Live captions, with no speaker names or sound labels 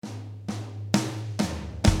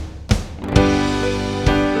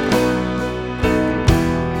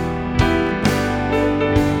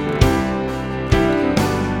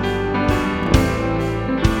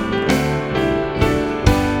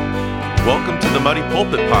to the Muddy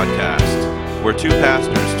Pulpit Podcast, where two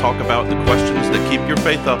pastors talk about the questions that keep your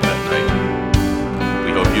faith up at night.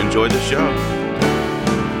 We hope you enjoy the show.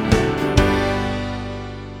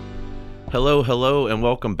 Hello, and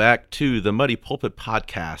welcome back to the Muddy Pulpit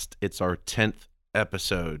Podcast. It's our 10th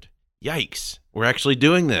episode. Yikes, we're actually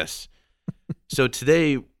doing this. So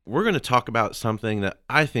today, we're going to talk about something that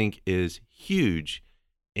I think is huge,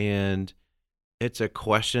 and it's a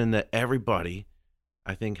question that everybody,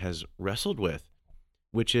 I think, has wrestled with,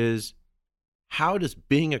 which is, how does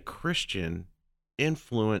being a Christian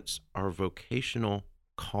influence our vocational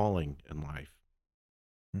calling in life?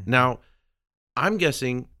 Mm-hmm. Now, I'm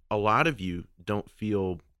guessing a lot of you don't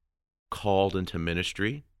feel called into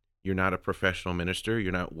ministry. You're not a professional minister.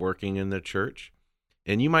 You're not working in the church.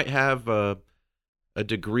 And you might have a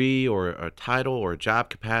degree or a title or a job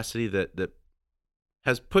capacity that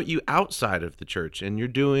has put you outside of the church, and you're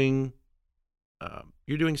doing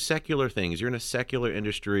secular things. You're in a secular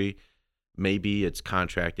industry. Maybe it's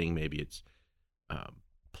contracting. Maybe it's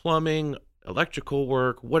plumbing, electrical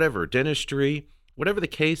work, whatever, dentistry, whatever the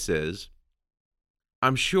case is.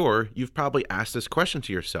 I'm sure you've probably asked this question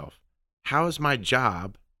to yourself. How is my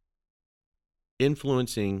job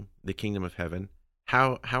influencing the kingdom of heaven?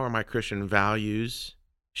 How are my Christian values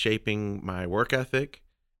shaping my work ethic,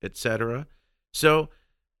 etc.? So,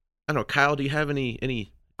 I don't know, Kyle, do you have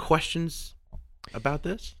any questions about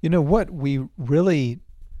this? You know, what we really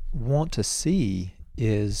want to see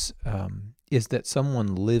is that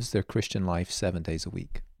someone lives their Christian life 7 days a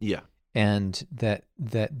week. Yeah. And that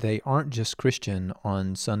they aren't just Christian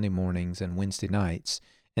on Sunday mornings and Wednesday nights,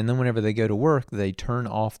 and then whenever they go to work, they turn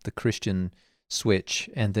off the Christian switch,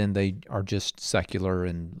 and then they are just secular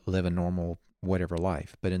and live a normal whatever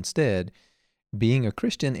life. But instead, being a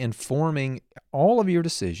Christian, informing all of your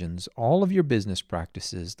decisions, all of your business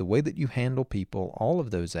practices, the way that you handle people, all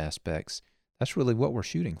of those aspects, that's really what we're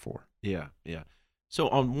shooting for. Yeah. So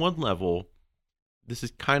on one level, this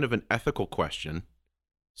is kind of an ethical question.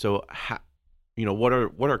 So, what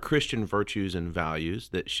are Christian virtues and values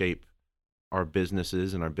that shape our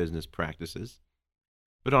businesses and our business practices?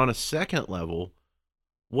 But on a second level,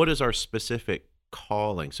 what is our specific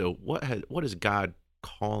calling? So, what is God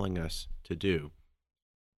calling us to do?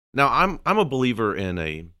 Now, I'm a believer in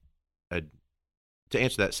to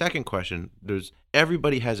answer that second question.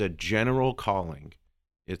 Everybody has a general calling.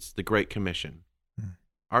 It's the Great Commission.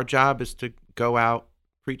 Our job is to go out,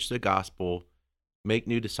 preach the gospel, make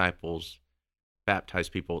new disciples, baptize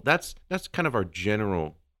people. That's kind of our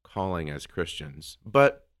general calling as Christians.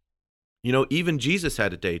 But, even Jesus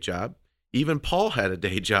had a day job. Even Paul had a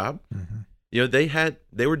day job. Mm-hmm.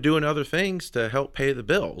 They were doing other things to help pay the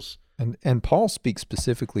bills. And Paul speaks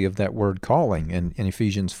specifically of that word calling in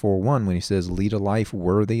Ephesians 4:1 when he says, lead a life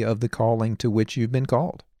worthy of the calling to which you've been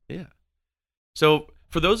called. Yeah. So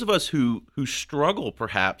for those of us who struggle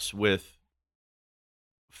perhaps with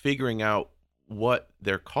figuring out what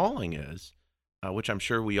their calling is, which I'm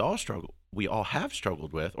sure we all have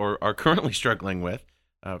struggled with or are currently struggling with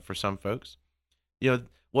for some folks,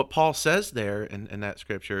 what Paul says there in that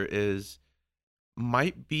scripture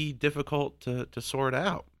might be difficult to sort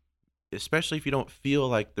out, especially if you don't feel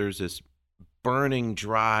like there's this burning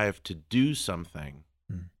drive to do something.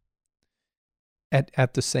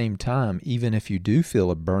 At the same time, even if you do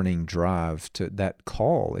feel a burning drive to that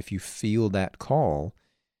call, if you feel that call,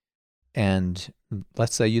 and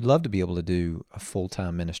let's say you'd love to be able to do a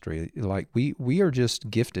full-time ministry, like we are just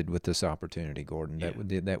gifted with this opportunity, Gordon,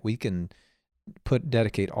 that we can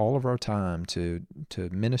dedicate all of our time to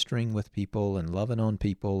ministering with people and loving on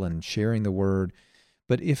people and sharing the word.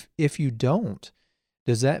 But if you don't,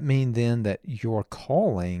 does that mean then that your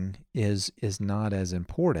calling is not as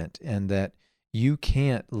important, and that you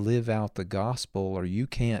can't live out the gospel, or you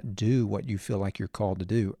can't do what you feel like you're called to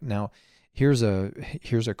do? Now, here's a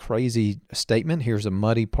crazy statement. Here's a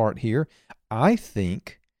muddy part here. I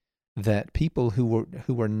think that people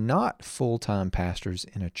who are not full-time pastors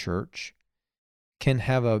in a church can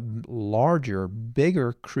have a larger,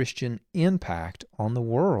 bigger Christian impact on the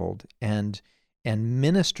world and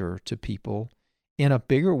minister to people in a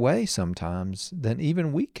bigger way sometimes than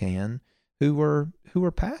even we can who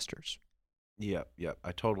are pastors. Yep.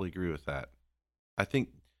 I totally agree with that. I think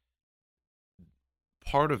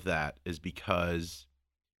part of that is because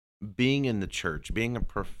being in the church, being a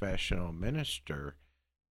professional minister,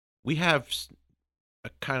 we have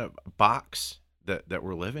a kind of box that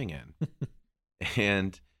we're living in.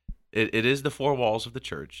 And it is the four walls of the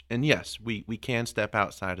church. And yes, we can step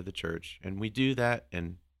outside of the church, and we do that.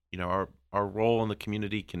 And, our role in the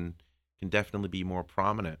community can definitely be more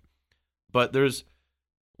prominent. But there's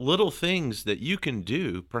little things that you can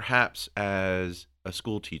do, perhaps as a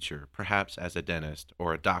school teacher, perhaps as a dentist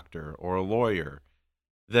or a doctor or a lawyer,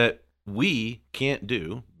 that we can't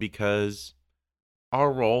do because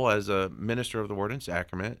our role as a minister of the word and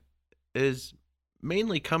sacrament is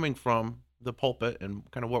mainly coming from the pulpit and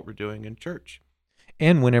kind of what we're doing in church.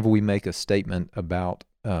 And whenever we make a statement about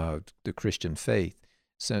the Christian faith,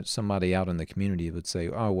 so somebody out in the community would say,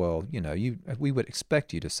 "Oh well, we would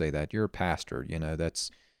expect you to say that. You're a pastor, that's."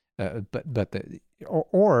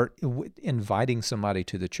 Inviting somebody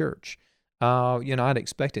to the church, I'd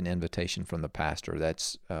expect an invitation from the pastor.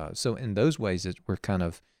 That's so. In those ways,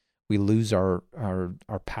 we lose our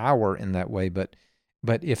power in that way. But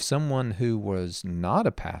if someone who was not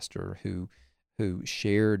a pastor who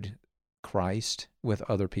shared Christ with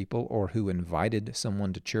other people, or who invited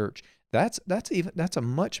someone to church, that's a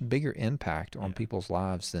much bigger impact on people's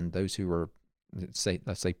lives than those who are, let's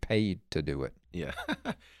say paid to do it. Yeah.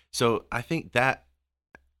 So I think that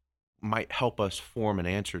might help us form an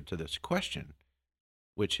answer to this question,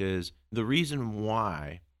 which is the reason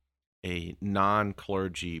why a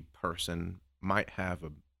non-clergy person might have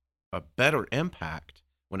a better impact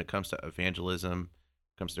when it comes to evangelism,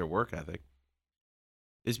 comes to their work ethic,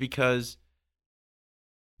 is because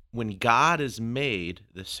when God is made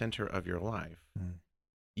the center of your life,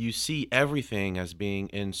 you see everything as being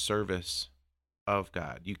in service of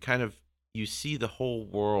God. You see the whole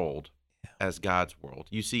world as God's world.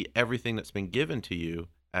 You see everything that's been given to you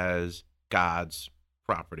as God's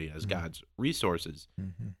property, as God's resources.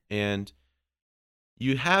 And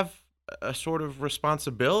you have a sort of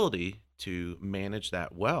responsibility to manage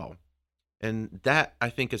that well. And that, I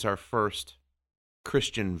think, is our first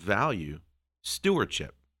Christian value,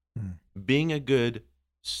 stewardship. Being a good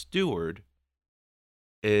steward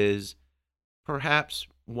is perhaps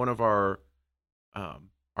one of our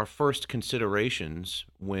first considerations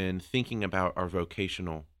when thinking about our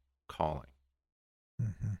vocational calling.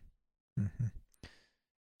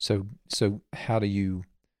 So how do you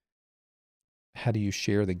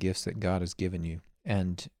share the gifts that God has given you?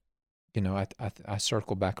 And I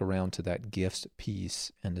circle back around to that gifts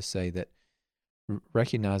piece, and to say that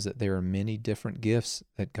recognize that there are many different gifts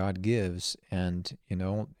that God gives, and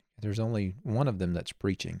there's only one of them that's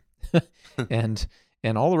preaching, and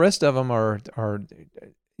all the rest of them are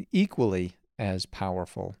equally as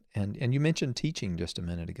powerful. And you mentioned teaching just a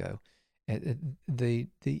minute ago. The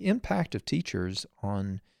impact of teachers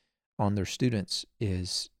on their students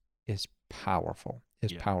is powerful.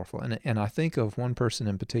 Powerful. And I think of one person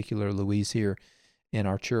in particular, Louise, here in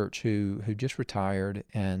our church, who just retired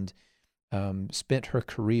and spent her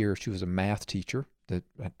career. She was a math teacher. The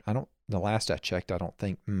last I checked, I don't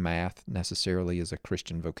think math necessarily is a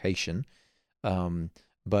Christian vocation.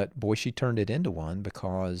 But boy, she turned it into one,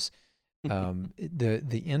 because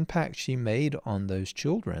the impact she made on those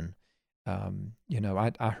children.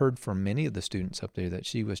 I heard from many of the students up there that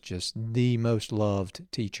she was just the most loved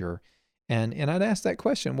teacher. And I'd ask that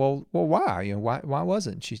question, well, why? Why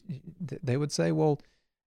wasn't she? They would say, well,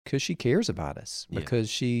 because she cares about us, because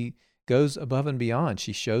she goes above and beyond.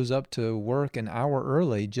 She shows up to work an hour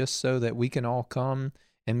early just so that we can all come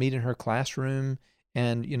and meet in her classroom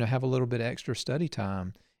and, have a little bit of extra study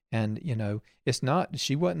time. And, it's not,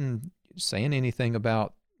 she wasn't saying anything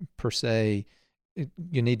about, per se,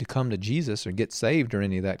 you need to come to Jesus or get saved or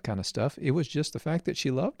any of that kind of stuff. It was just the fact that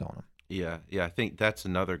she loved on him. Yeah. I think that's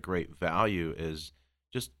another great value, is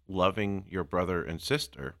just loving your brother and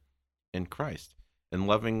sister in Christ, and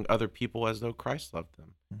loving other people as though Christ loved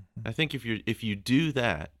them. I think if you do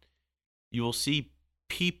that, you will see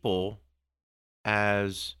people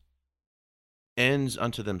as ends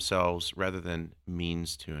unto themselves rather than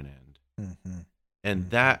means to an end.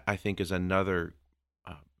 And that, I think, is another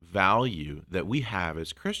value that we have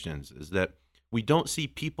as Christians, is that we don't see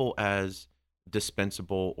people as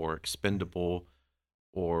dispensable or expendable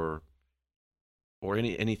or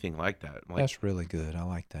anything like that. That's really good. I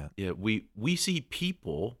like that. Yeah, we see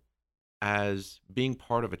people as being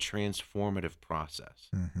part of a transformative process,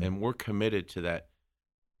 and we're committed to that.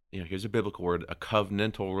 Here's a biblical word, a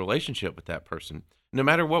covenantal relationship with that person, no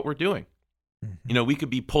matter what we're doing. We could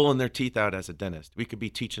be pulling their teeth out as a dentist. We could be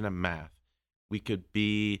teaching them math. We could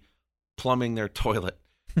be plumbing their toilet.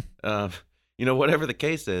 Whatever the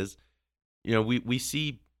case is, we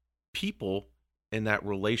see people in that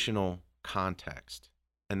relational context.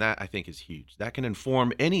 And that, I think, is huge. That can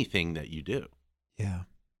inform anything that you do. Yeah.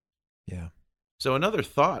 So another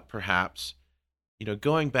thought, perhaps,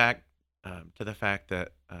 going back to the fact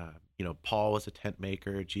that, Paul was a tent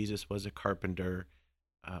maker, Jesus was a carpenter.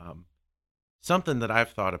 Something that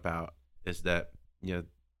I've thought about is that,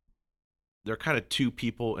 there are kind of two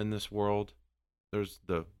people in this world. There's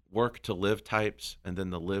the work to live types and then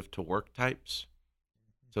the live to work types.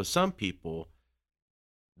 So some people,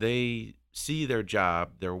 they see their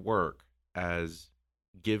job, their work, as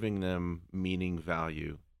giving them meaning,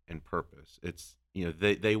 value, and purpose. It's,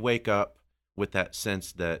 they wake up with that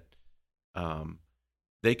sense that um,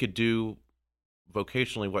 they could do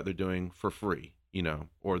vocationally what they're doing for free,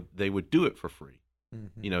 or they would do it for free.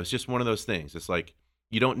 Mm-hmm. It's just one of those things. It's like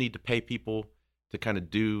you don't need to pay people to kind of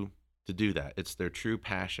do that. It's their true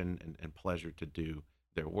passion and pleasure to do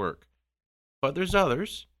their work. But there's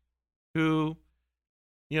others who,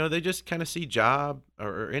 they just kind of see job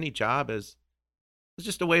or any job as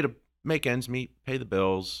just a way to make ends meet, pay the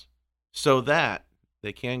bills, so that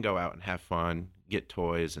they can go out and have fun, get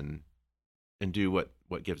toys, and do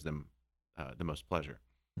what gives them the most pleasure.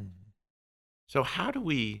 Mm-hmm. So how do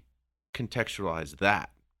we contextualize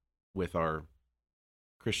that with our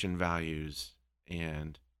Christian values,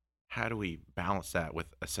 and how do we balance that with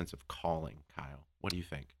a sense of calling, Kyle? What do you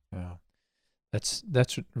think? Yeah.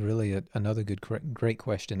 That's really another great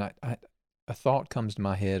question. A thought comes to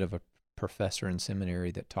my head of a professor in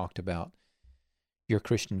seminary that talked about your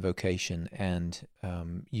Christian vocation and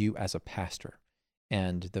you as a pastor,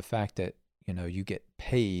 and the fact that you get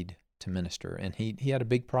paid to minister. And he had a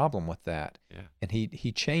big problem with that. Yeah. And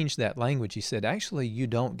he changed that language. He said, actually, you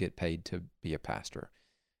don't get paid to be a pastor.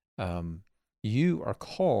 You are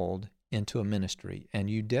called into a ministry, and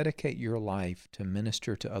you dedicate your life to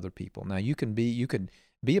minister to other people. Now, you could be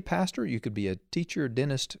a pastor, you could be a teacher,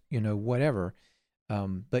 dentist, whatever,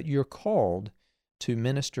 but you're called to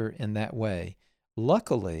minister in that way.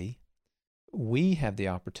 Luckily, we have the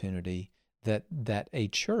opportunity that a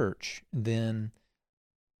church then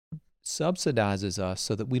subsidizes us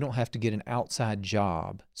so that we don't have to get an outside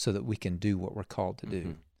job so that we can do what we're called to do.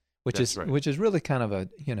 Mm-hmm. Which That's is right. which is really kind of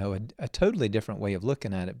a totally different way of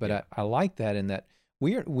looking at it. But Yeah. I like that in that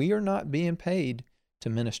we are not being paid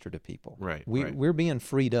to minister to people. Right. We're being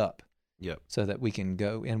freed up Yep. so that we can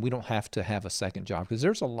go, and we don't have to have a second job, because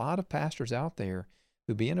there's a lot of pastors out there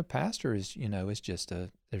who being a pastor is is just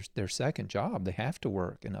their second job. They have to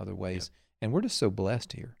work in other ways, and we're just so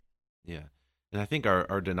blessed here. Yeah. And I think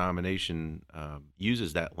our denomination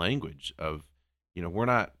uses that language of, we're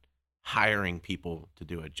not hiring people to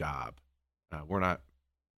do a job. We're not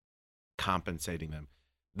compensating them.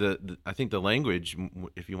 I think the language,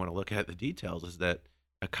 if you want to look at the details, is that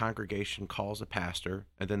a congregation calls a pastor,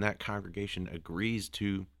 and then that congregation agrees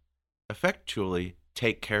to effectually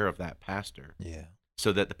take care of that pastor, Yeah.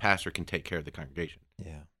 so that the pastor can take care of the congregation.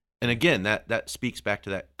 Yeah. And again, that speaks back to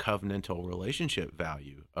that covenantal relationship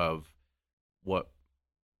value of what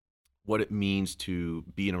it means to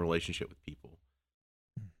be in a relationship with people.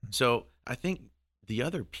 Mm-hmm. So I think the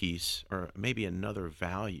other piece, or maybe another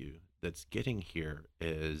value that's getting here,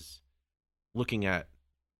 is looking at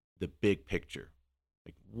the big picture.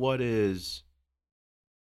 Like, what is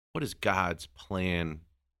God's plan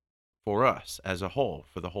for us as a whole,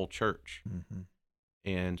 for the whole church? Mm-hmm.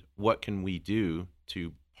 And what can we do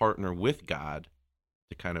to partner with God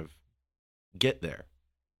to kind of get there?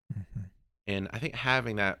 Mm-hmm. And I think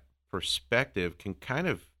having that perspective can kind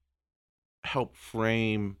of help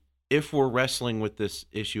frame, if we're wrestling with this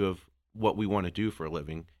issue of what we want to do for a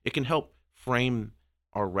living, it can help frame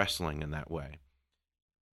our wrestling in that way.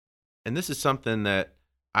 And this is something that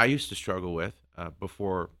I used to struggle with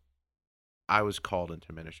before I was called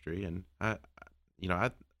into ministry. And I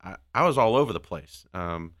was all over the place.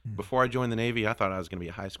 Before I joined the Navy, I thought I was going to be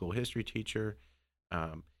a high school history teacher.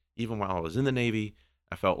 Even while I was in the Navy,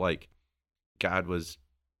 I felt like God was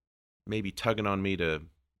maybe tugging on me to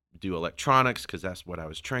do electronics because that's what I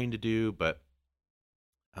was trained to do. But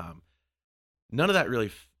none of that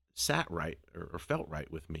really sat right or felt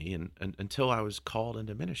right with me, and until I was called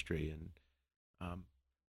into ministry. And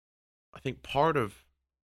I think part of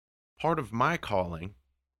my calling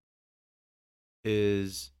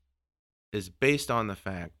is based on the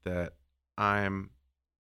fact that I'm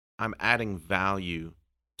adding value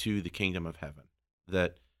to the kingdom of heaven.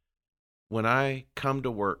 That when I come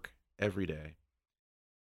to work every day,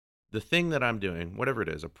 the thing that I'm doing, whatever it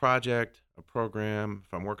is, a project, a program,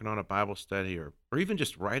 if I'm working on a Bible study, or even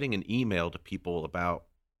just writing an email to people about,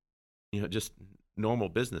 just normal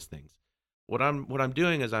business things, what I'm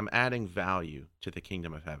doing is I'm adding value to the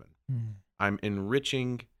kingdom of heaven. Mm. I'm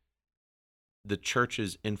enriching the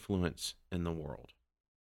church's influence in the world.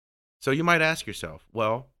 So you might ask yourself,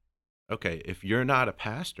 well, okay, if you're not a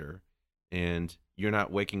pastor and you're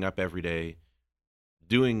not waking up every day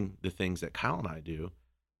doing the things that Kyle and I do,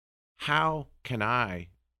 how can I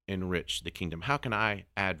enrich the kingdom? How can I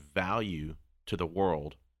add value to the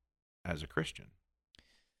world as a Christian?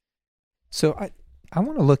 So I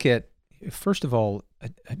want to look at, first of all,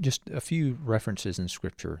 just a few references in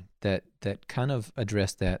Scripture that kind of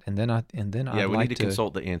address that, and then Yeah, I'd we like need to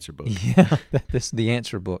consult the answer book. Yeah, this is the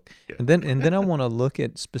answer book, Yeah. and then I want to look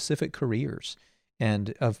at specific careers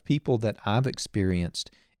and of people that I've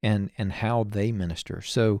experienced and how they minister.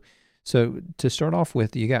 So to start off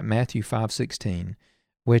with, you got Matthew 5:16,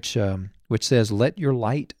 which says, "Let your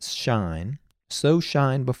light shine, so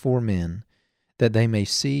shine before men, that they may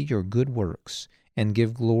see your good works and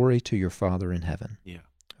give glory to your Father in heaven." Yeah.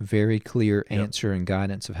 Very clear Yep. answer and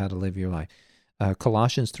guidance of how to live your life.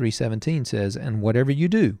 Colossians 3:17 says, "And whatever you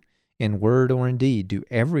do, in word or in deed, do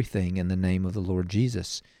everything in the name of the Lord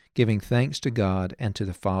Jesus, giving thanks to God and to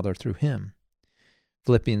the Father through him."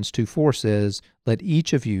 Philippians 2:4 says, "Let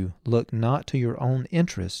each of you look not to your own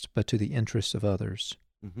interest, but to the interests of others."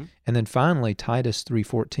 Mm-hmm. And then finally, Titus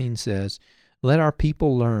 3:14 says, "Let our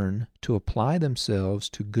people learn to apply themselves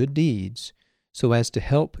to good deeds so as to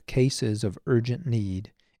help cases of urgent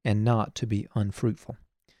need and not to be unfruitful."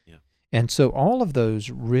 Yeah. And so all of those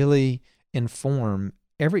really inform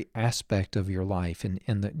every aspect of your life,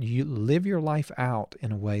 and that you live your life out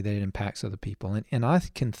in a way that it impacts other people. And I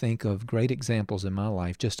can think of great examples in my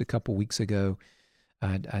life. Just a couple weeks ago,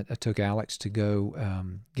 I took Alex to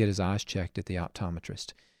go get his eyes checked at the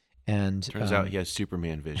optometrist. And Turns out he has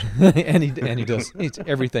Superman vision. and he does.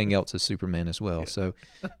 Everything else is Superman as well. Yeah. So,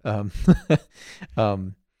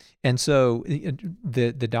 and so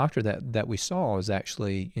the doctor that we saw is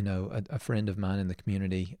actually a friend of mine in the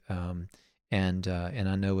community, and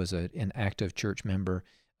I know is an active church member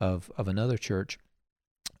of another church.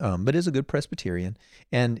 But is a good Presbyterian,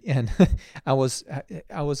 and I was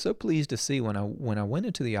so pleased to see when I went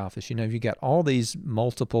into the office. You got all these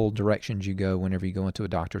multiple directions you go whenever you go into a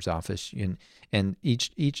doctor's office, and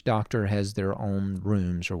each doctor has their own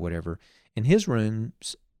rooms or whatever. And his room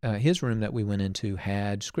that we went into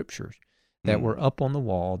had scriptures that were up on the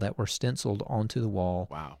wall, that were stenciled onto the wall.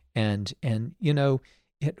 Wow. And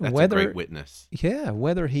That's a great witness. Yeah,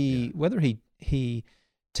 whether he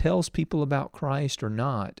tells people about Christ or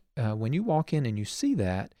not, when you walk in and you see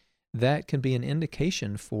that can be an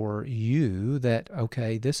indication for you that,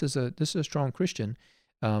 okay, this is a strong Christian.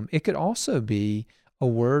 It could also be a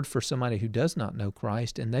word for somebody who does not know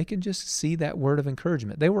Christ, and they can just see that word of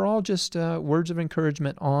encouragement. They were all just words of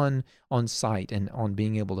encouragement on sight and on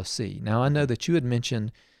being able to see. Now, I know that you had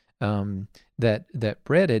mentioned that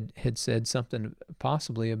Brett had said something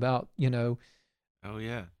possibly about, Oh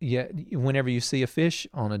yeah. yeah, whenever you see a fish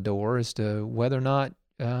on a door, as to whether or not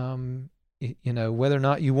whether or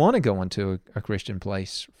not you want to go into a Christian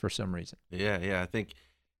place for some reason. Yeah. I think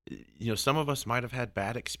some of us might have had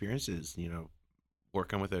bad experiences,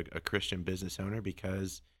 working with a Christian business owner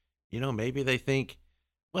because, maybe they think,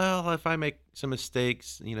 well, if I make some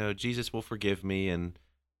mistakes, Jesus will forgive me, and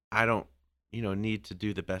I don't, need to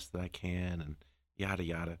do the best that I can, and yada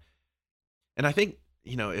yada. And I think,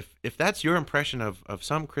 if that's your impression of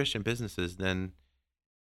some Christian businesses, then,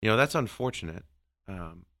 that's unfortunate,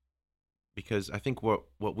 because I think what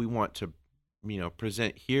we want to,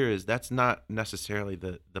 present here is that's not necessarily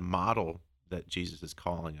the model that Jesus is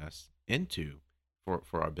calling us into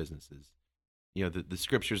for our businesses. The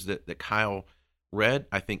scriptures that Kyle read,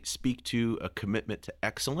 I think, speak to a commitment to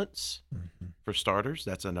excellence, Mm-hmm. for starters.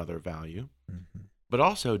 That's another value, Mm-hmm. but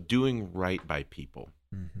also doing right by people.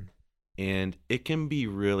 Mm-hmm. And it can be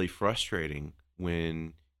really frustrating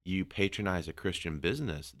when you patronize a Christian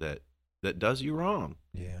business that does you wrong.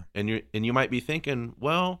 Yeah. And you might be thinking,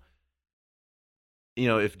 well,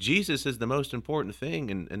 if Jesus is the most important thing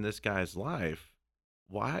in this guy's life,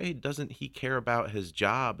 why doesn't he care about his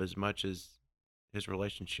job as much as his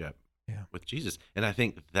relationship with Jesus? And I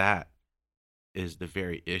think that is the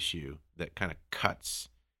very issue that kind of cuts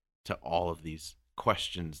to all of these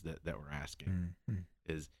questions that we're asking. Mm-hmm.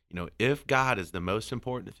 Is, if God is the most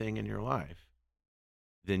important thing in your life,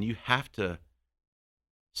 then you have to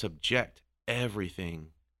subject everything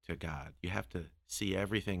to God. You have to see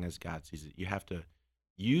everything as God sees it. You have to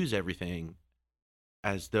use everything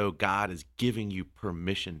as though God is giving you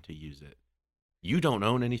permission to use it. You don't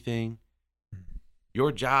own anything.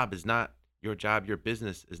 Your job is not your job. Your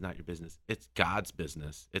business is not your business. It's God's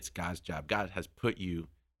business. It's God's job. God has put you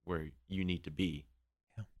where you need to be.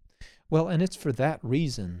 Well, and it's for that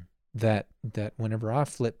reason that whenever I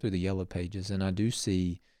flip through the yellow pages and I do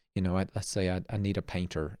see, let's say I need a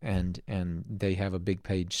painter, and they have a big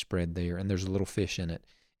page spread there, and there's a little fish in it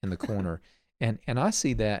in the corner, and I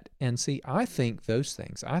see that, and I think those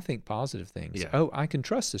things. I think positive things. Yeah. Oh, I can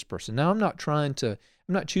trust this person. Now, I'm not trying to.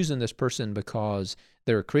 I'm not choosing this person because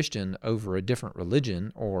they're a Christian over a different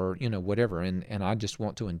religion or, whatever, and I just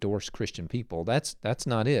want to endorse Christian people. That's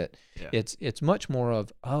not it. Yeah. It's much more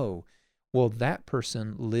of, oh, well, that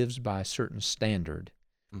person lives by a certain standard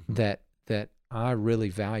Mm-hmm. that I really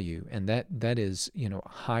value, and that is, a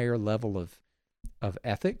higher level of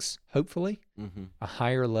ethics, hopefully, Mm-hmm. a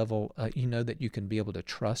higher level, that you can be able to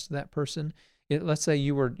trust that person. Let's say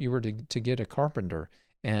you were to get a carpenter,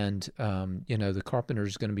 and the carpenter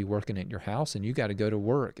is going to be working at your house, and you got to go to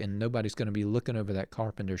work, and nobody's going to be looking over that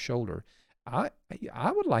carpenter's shoulder. I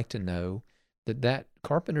would like to know that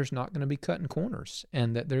carpenter's not going to be cutting corners,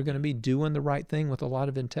 and that they're going to be doing the right thing with a lot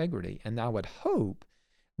of integrity. And I would hope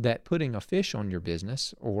that putting a fish on your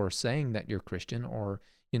business, or saying that you're Christian, or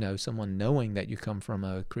someone knowing that you come from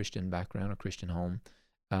a Christian background, a Christian home,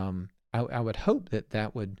 I would hope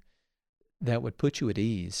that would put you at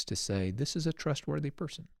ease to say this is a trustworthy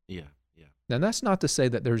person. Yeah, yeah. Now that's not to say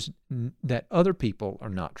that that other people are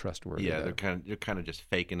not trustworthy. Yeah, though. they're kind of just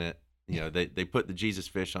faking it. They put the Jesus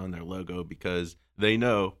fish on their logo because they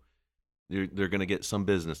know they're going to get some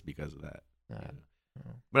business because of that.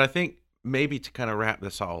 But I think maybe to kind of wrap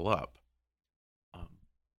this all up,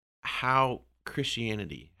 how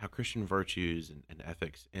Christianity, how Christian virtues and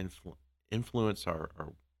ethics influence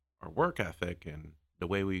our work ethic and the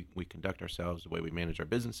way we conduct ourselves, the way we manage our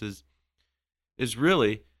businesses, is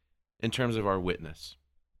really in terms of our witness.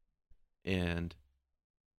 And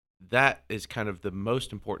that is kind of the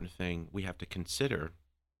most important thing we have to consider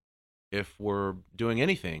if we're doing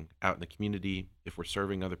anything out in the community, if we're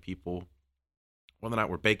serving other people, whether or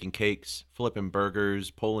not we're baking cakes, flipping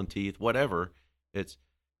burgers, pulling teeth, whatever. It's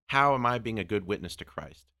how am I being a good witness to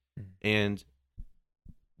Christ? And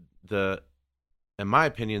in my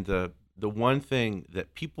opinion, the one thing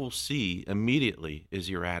that people see immediately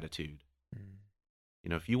is your attitude.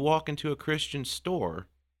 If you walk into a Christian store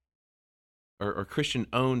or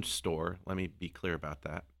Christian-owned store, let me be clear about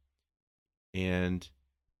that, and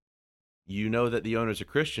you know that the owner's a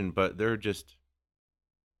Christian, but they're just,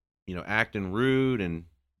 acting rude and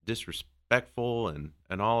disrespectful and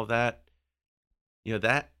all of that,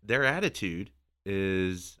 that their attitude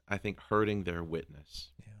is, I think, hurting their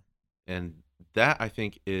witness. Yeah. And that, I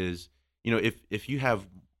think, is, if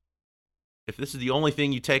this is the only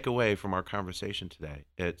thing you take away from our conversation today,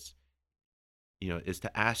 it's, is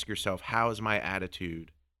to ask yourself, how is my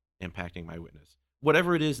attitude impacting my witness?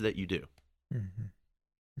 Whatever it is that you do. Mm-hmm.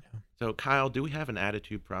 Yeah. So, Kyle, do we have an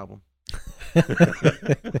attitude problem?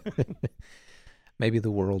 Maybe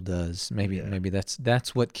the world does. Maybe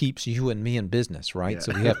that's what keeps you and me in business, right? Yeah.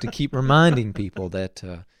 So we have to keep reminding people that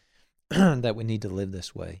that we need to live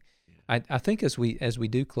this way. Yeah. I think as we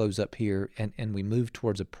do close up here and we move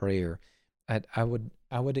towards a prayer, I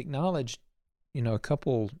would acknowledge, a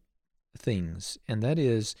couple things, and that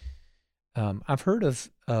is, I've heard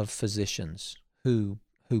of physicians who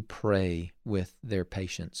pray with their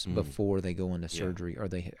patients before they go into surgery or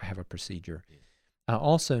they have a procedure. Yeah. I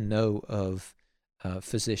also know of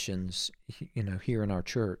physicians, here in our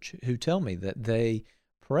church, who tell me that they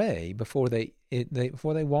pray before they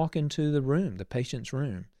walk into the patient's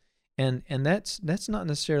room, and that's not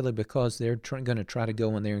necessarily because they're going to try to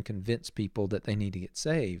go in there and convince people that they need to get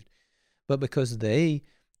saved, but because they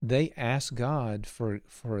ask God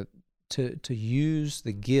to use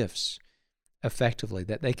the gifts effectively,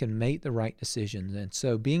 that they can make the right decisions. And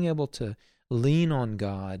so being able to lean on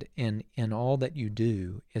God in all that you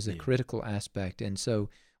do is a critical aspect. And so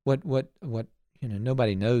what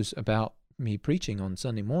nobody knows about me preaching on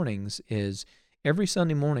Sunday mornings is every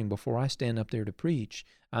Sunday morning before I stand up there to preach,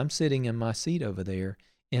 I'm sitting in my seat over there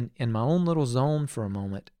in my own little zone for a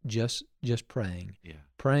moment, just praying. Yeah.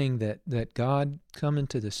 Praying that God come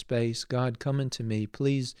into this space, God come into me,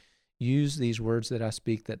 please use these words that I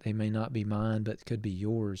speak, that they may not be mine, but could be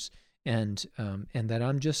yours, and that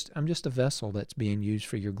I'm just a vessel that's being used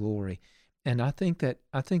for your glory. And I think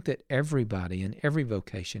that everybody in every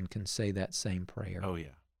vocation can say that same prayer. Oh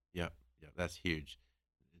yeah, yep, that's huge.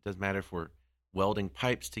 It doesn't matter if we're welding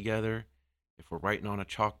pipes together, if we're writing on a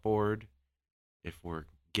chalkboard, if we're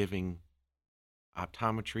giving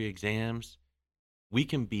optometry exams. We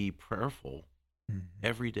can be prayerful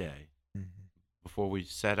every day before we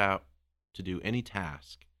set out to do any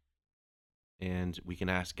task, and we can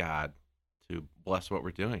ask God to bless what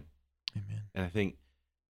we're doing. Amen. And I think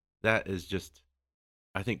that is just,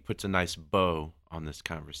 puts a nice bow on this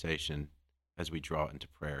conversation as we draw it into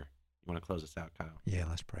prayer. You want to close us out, Kyle? Yeah,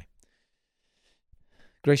 let's pray.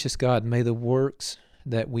 Gracious God, may the works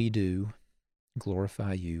that we do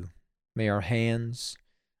glorify you. May our hands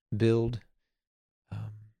build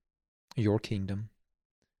your kingdom.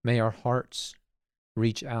 May our hearts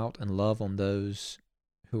reach out and love on those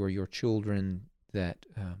who are your children that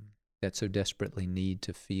so desperately need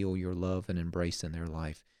to feel your love and embrace in their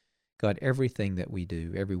life. God, everything that we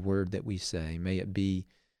do, every word that we say, may it be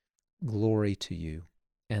glory to you,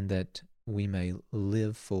 and that we may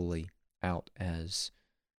live fully out as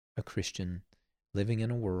a Christian, living in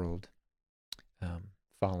a world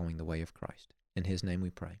following the way of Christ. In his name we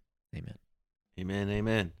pray. Amen. Amen,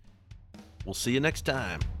 amen. We'll see you next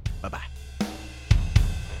time. Bye-bye.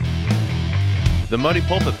 The Muddy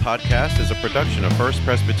Pulpit Podcast is a production of First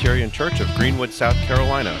Presbyterian Church of Greenwood, South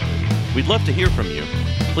Carolina. We'd love to hear from you.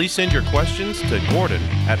 Please send your questions to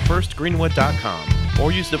Gordon@firstgreenwood.com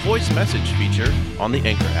or use the voice message feature on the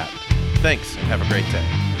Anchor app. Thanks, and have a great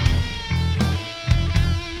day.